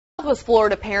This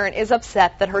Florida parent is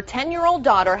upset that her 10-year-old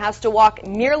daughter has to walk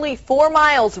nearly 4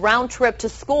 miles round trip to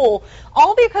school,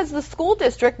 all because the school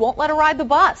district won't let her ride the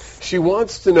bus. She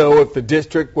wants to know if the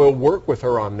district will work with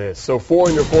her on this. So 4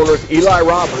 in your corner's Eli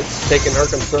Roberts taking her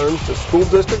concerns to school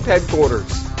district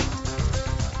headquarters.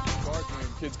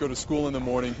 Kids go to school in the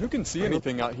morning. Who can see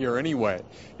anything out here anyway?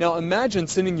 Now imagine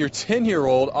sending your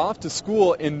 10-year-old off to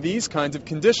school in these kinds of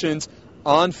conditions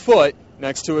on foot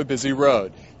next to a busy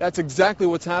road. That's exactly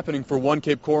what's happening for one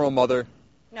Cape Coral mother.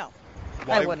 No,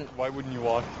 I wouldn't. Why wouldn't you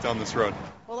walk down this road?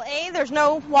 Well, A, there's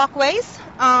no walkways.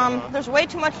 There's way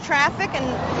too much traffic, and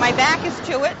my back is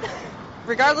to it,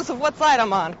 regardless of what side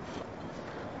I'm on.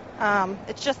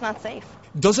 It's just not safe.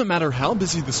 Doesn't matter how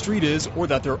busy the street is or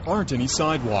that there aren't any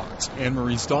sidewalks.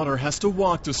 Anne-Marie's daughter has to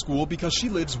walk to school because she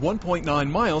lives 1.9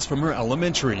 miles from her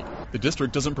elementary. The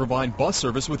district doesn't provide bus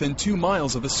service within 2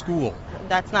 miles of the school.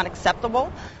 That's not acceptable.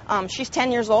 She's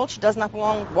 10 years old. She does not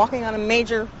belong walking on a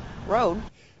major road.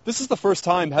 This is the first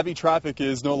time heavy traffic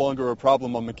is no longer a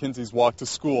problem on Mackenzie's walk to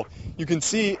school. You can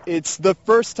see it's the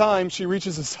first time she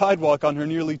reaches a sidewalk on her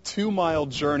nearly 2-mile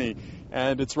journey,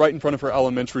 and it's right in front of her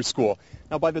elementary school.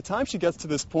 Now, by the time she gets to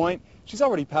this point, she's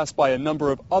already passed by a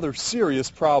number of other serious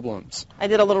problems. I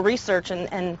did a little research,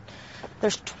 and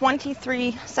there's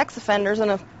 23 sex offenders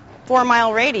in a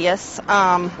 4-mile radius.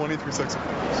 23 sex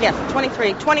offenders? Yes,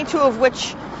 23. 22 of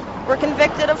which were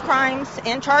convicted of crimes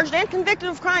and charged and convicted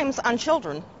of crimes on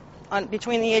children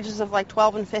between the ages of like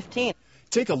 12 and 15.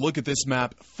 Take a look at this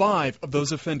map. 5 of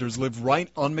those offenders live right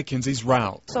on Mackenzie's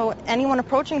route. So anyone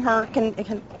approaching her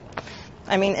can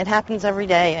I mean, it happens every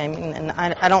day. I mean, and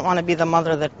I don't want to be the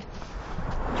mother that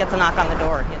gets a knock on the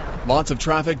door, you know. Lots of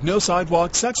traffic, no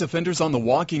sidewalks, sex offenders on the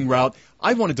walking route.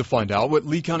 I wanted to find out what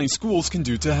Lee County Schools can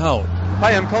do to help.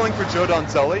 Hi, I'm calling for Joe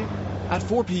Donzelli. At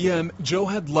 4 p.m., Joe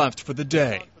had left for the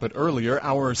day. But earlier,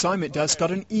 our assignment desk got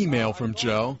an email from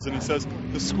Joe. And he says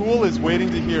the school is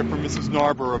waiting to hear from Mrs.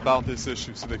 Narber about this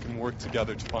issue so they can work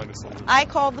together to find a solution. I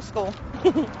called the school,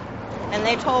 and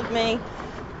they told me,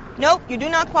 nope, you do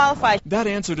not qualify. That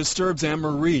answer disturbs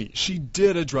Anne-Marie. She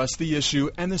did address the issue,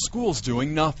 and the school's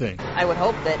doing nothing. I would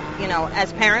hope that, you know,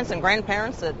 as parents and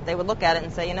grandparents, that they would look at it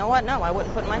and say, you know what, no, I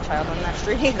wouldn't put my child on that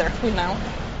street either, you know.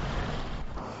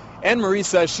 Anne-Marie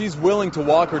says she's willing to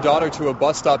walk her daughter to a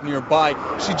bus stop nearby.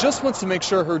 She just wants to make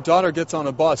sure her daughter gets on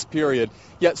a bus, period.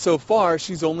 Yet so far,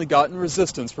 she's only gotten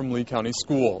resistance from Lee County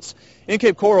Schools. In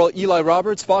Cape Coral, Eli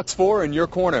Roberts, Fox 4, in your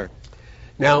corner.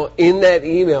 Now, in that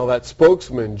email, that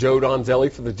spokesman, Joe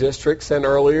Donzelli for the district, sent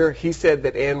earlier, he said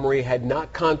that Anne-Marie had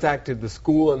not contacted the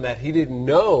school and that he didn't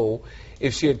know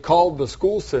if she had called the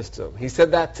school system. He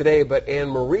said that today, but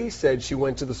Anne-Marie said she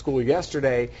went to the school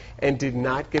yesterday and did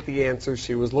not get the answer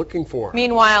she was looking for.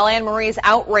 Meanwhile, Anne-Marie's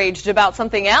outraged about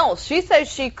something else. She says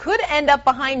she could end up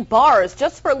behind bars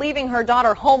just for leaving her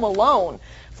daughter home alone.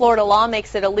 Florida law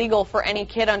makes it illegal for any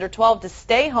kid under 12 to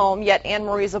stay home, yet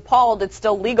Anne-Marie's appalled it's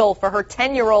still legal for her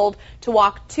 10-year-old to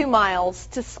walk 2 miles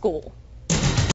to school.